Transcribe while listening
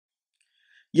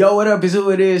Yo, what up? Is who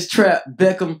it is? Trap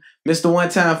Beckham, Mr. One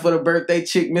Time for the Birthday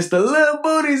Chick, Mr. Lil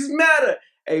Booties Matter.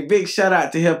 Hey, big shout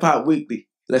out to Hip Hop Weekly.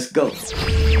 Let's go.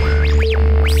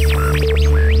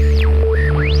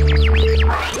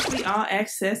 We all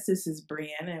access. This is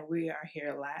Brianna, and we are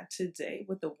here live today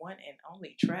with the one and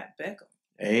only Trap Beckham.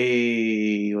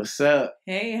 Hey, what's up?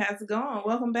 Hey, how's it going?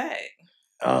 Welcome back.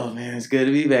 Oh man, it's good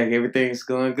to be back. Everything's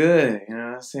going good. You know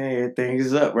what I'm saying? Everything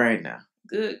is up right now.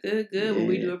 Good. Yeah. Well,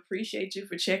 we do appreciate you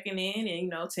for checking in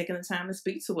and taking the time to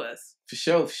speak to us. For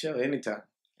sure. Anytime.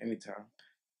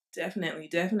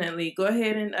 Definitely. Go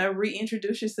ahead and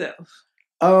reintroduce yourself.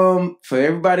 For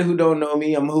everybody who don't know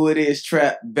me, I'm who it is,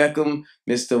 Trap Beckham,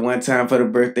 Mr. One Time for the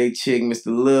Birthday Chick,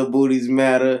 Mr. Lil Booties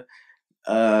Matter,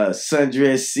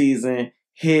 Sundress Season,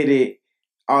 Hit It,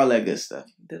 all that good stuff.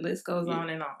 The list goes on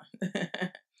and on.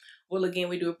 Well, again,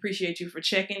 we do appreciate you for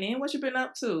checking in. What you been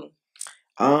up to?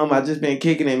 I just been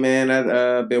kicking it, man.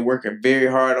 I've been working very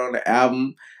hard on the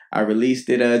album. I released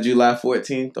it July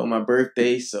 14th on my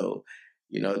birthday, so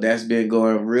that's been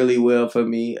going really well for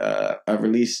me. I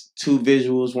released 2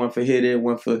 visuals, one for Hit It,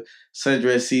 one for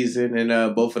Sundress Season,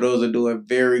 and both of those are doing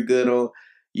very good on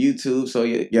YouTube. So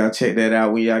y'all check that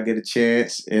out when y'all get a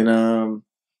chance. And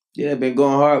been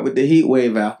going hard with the Heat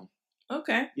Wave album.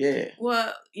 Okay. Yeah.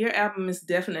 Well, your album is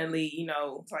definitely,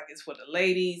 it's like it's for the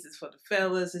ladies, it's for the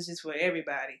fellas, it's just for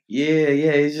everybody. Yeah,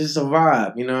 it's just a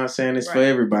vibe. You know what I'm saying? It's for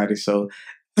everybody. So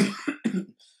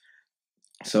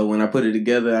so when I put it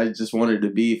together, I just wanted to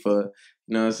be for,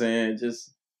 you know what I'm saying?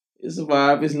 Just, it's a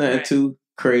vibe. It's nothing too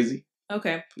crazy.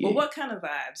 Okay. Yeah. Well, what kind of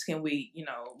vibes can we,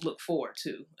 look forward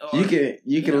to? Or,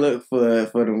 you can look for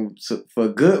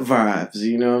good vibes.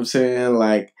 You know what I'm saying?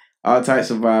 Like all types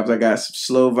of vibes. I got some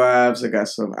slow vibes. I got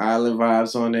some island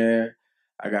vibes on there.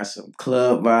 I got some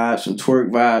club vibes, some twerk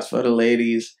vibes for the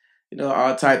ladies.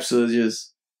 All types of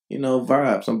just,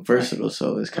 vibes. I'm versatile,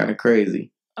 so it's kind of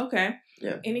crazy. Okay.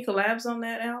 Yeah. Any collabs on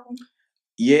that album?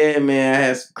 Yeah, man. I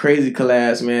had some crazy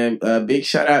collabs, man. Big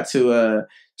shout out to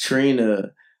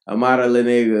Trina, Amada La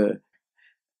Nega,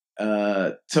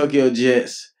 Tokyo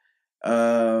Jets,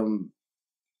 DJ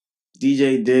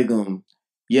Diggum,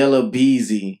 Yellow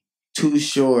Beezy, Too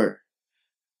Short,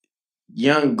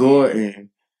 Young Gordon,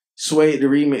 Suede the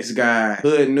Remix Guy,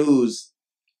 Hood News.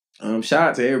 Shout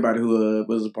out to everybody who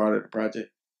was a part of the project.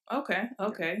 Okay.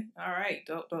 All right.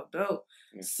 Dope.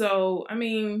 Yeah. So,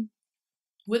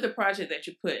 with the project that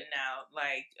you're putting out,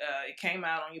 like it came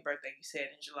out on your birthday, you said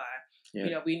in July.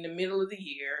 Yeah. We in the middle of the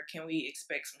year. Can we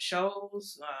expect some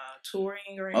shows,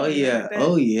 touring or anything like that?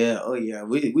 Oh yeah.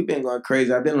 We've been going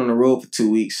crazy. I've been on the road for 2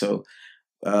 weeks, so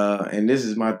and this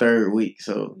is my 3rd week,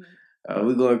 so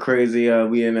we're going crazy.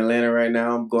 We in Atlanta right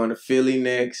now. I'm going to Philly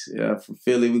next. From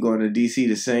Philly, we're going to DC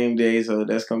the same day, so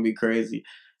that's gonna be crazy.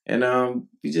 And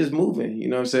we just moving. You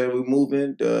know what I'm saying? We're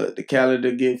moving. The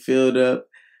calendar getting filled up.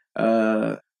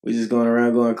 We're just going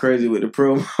around going crazy with the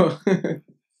promo.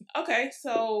 Okay,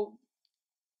 so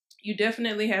you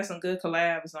definitely had some good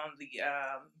collabs on the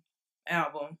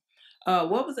album.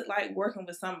 What was it like working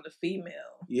with some of the female?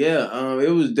 Yeah,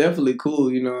 it was definitely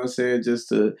cool. You know what I'm saying? Just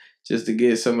to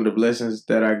get some of the blessings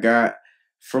that I got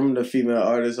from the female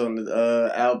artists on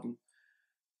the album.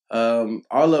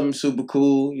 All of them super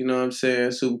cool. You know what I'm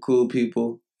saying? Super cool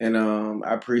people, and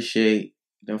I appreciate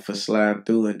them for sliding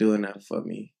through and doing that for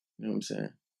me. You know what I'm saying?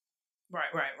 Right.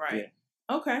 Yeah.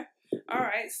 Okay. All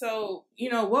right. So,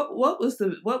 what was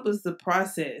the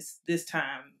process this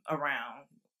time around,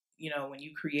 when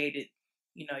you created,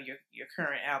 your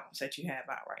current albums that you have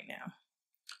out right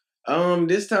now?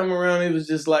 This time around it was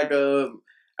just like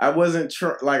I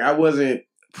wasn't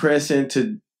pressing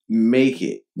to make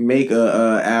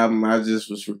a album. I just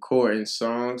was recording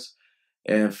songs,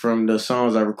 and from the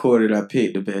songs I recorded, I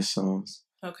picked the best songs.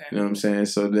 Okay. You know what I'm saying?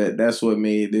 So that's what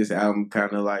made this album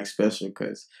kind of like special,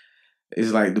 because it's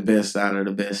like the best out of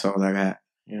the best songs I got.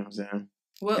 You know what I'm saying?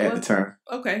 At the time.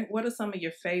 Okay. What are some of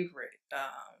your favorite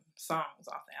songs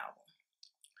off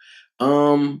the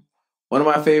album? One of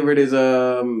my favorite is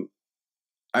I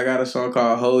got a song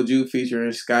called "Hold You"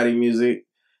 featuring Scotty Music.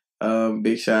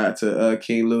 Big shout out to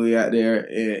King Louis out there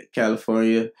in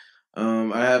California.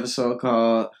 I have a song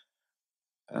called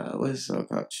what's the song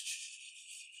called?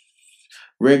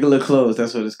 Regular Clothes.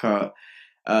 That's what it's called.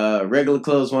 Regular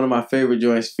Clothes, one of my favorite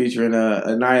joints, featuring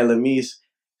Anaya Lamise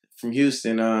from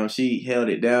Houston. She held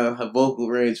it down. Her vocal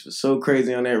range was so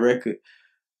crazy on that record.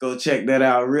 Go check that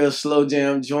out. Real slow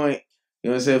jam joint. You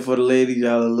know what I'm saying? For the ladies,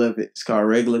 y'all will love it. It's called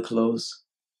Regular Clothes.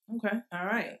 Okay. All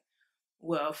right.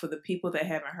 Well, for the people that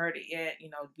haven't heard it yet,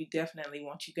 we definitely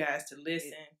want you guys to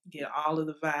listen, get all of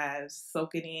the vibes,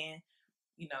 soak it in.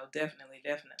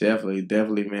 Definitely.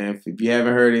 Definitely, man. If you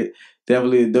haven't heard it,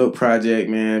 definitely a dope project,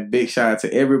 man. Big shout out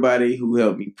to everybody who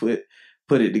helped me put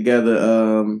it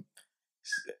together.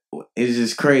 It's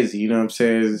just crazy, you know what I'm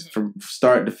saying? It's from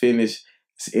start to finish,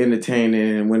 it's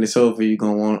entertaining, and when it's over, you're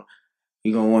gonna want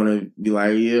to be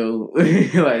like, yo,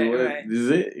 like what is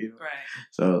it? You know? Right.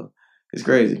 So it's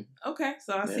crazy. Okay,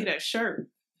 so I see that shirt.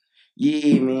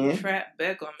 Yeah, man. Trap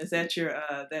Beckham. Is that your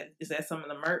is that some of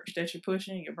the merch that you're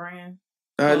pushing, your brand?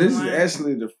 This is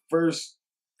actually the first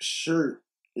shirt,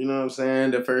 you know what I'm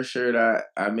saying? The first shirt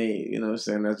I made, you know what I'm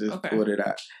saying? I just pulled it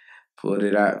out for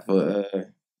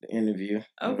the interview. Okay.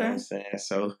 You know what I'm saying?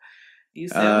 So you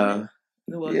selling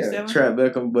it? Yeah, Trap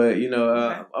Beckham, but you know,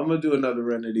 I'm gonna do another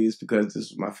run of these because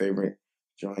this is my favorite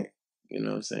joint. You know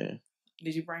what I'm saying?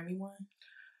 Did you bring me one?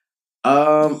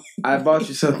 I bought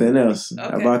you something else.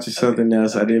 I bought you something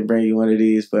else. I didn't bring you one of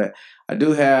these, but I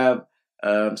do have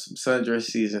some sundress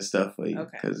season stuff for you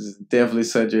because it's definitely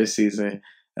sundress season.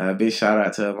 Big shout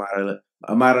out to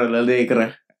Amara La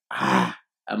Negra.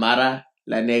 Amara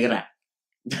La Negra.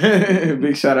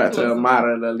 Big shout out to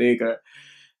Amara La Negra.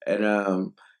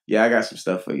 And yeah, I got some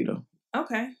stuff for you though.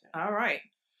 Okay. All right.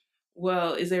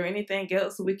 Well, is there anything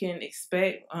else we can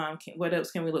expect? What else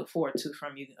can we look forward to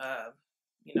from you?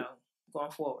 You know,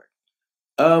 going forward.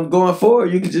 Going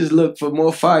forward, you can just look for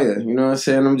more fire. You know what I'm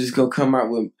saying? I'm just gonna come out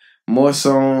with more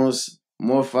songs,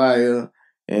 more fire,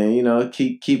 and you know,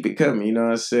 keep it coming. You know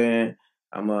what I'm saying?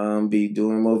 I'm gonna be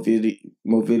doing more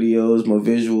videos, more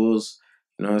visuals.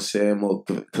 You know what I'm saying? More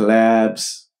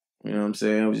collabs. You know what I'm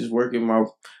saying? I'm just working my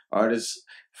artist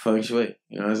feng shui.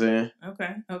 You know what I'm saying?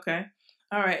 Okay.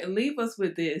 All right, leave us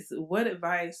with this. What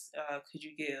advice could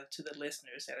you give to the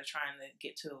listeners that are trying to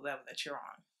get to the level that you're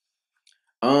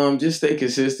on? Just stay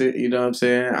consistent. You know what I'm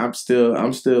saying? I'm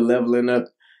still leveling up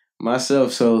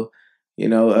myself. So, you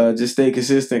know, just stay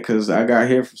consistent because I got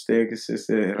here from staying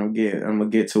consistent, and I'm gonna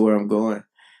get to where I'm going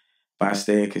by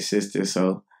staying consistent.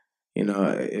 So, you know,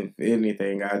 if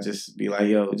anything, I just be like,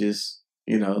 yo, just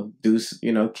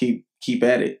keep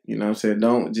at it. You know what I'm saying?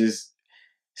 Don't just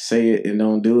say it and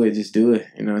don't do it. Just do it.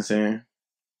 You know what I'm saying?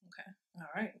 Okay. All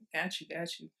right. Got you.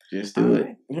 Just do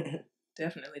it. Right.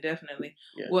 Definitely.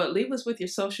 Yeah. Well, leave us with your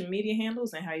social media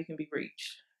handles and how you can be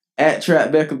reached. At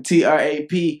Trap Beckham,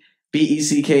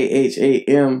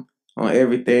 TrapBeckham on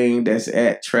everything. That's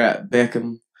at Trap Beckham. You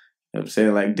know what I'm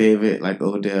saying? Like David, like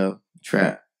Odell,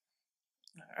 Trap.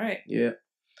 All right. Yeah.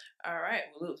 All right.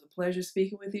 Well, it was a pleasure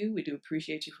speaking with you. We do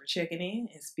appreciate you for checking in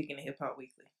and speaking to Hip Hop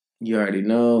Weekly. You already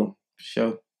know.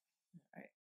 Sure.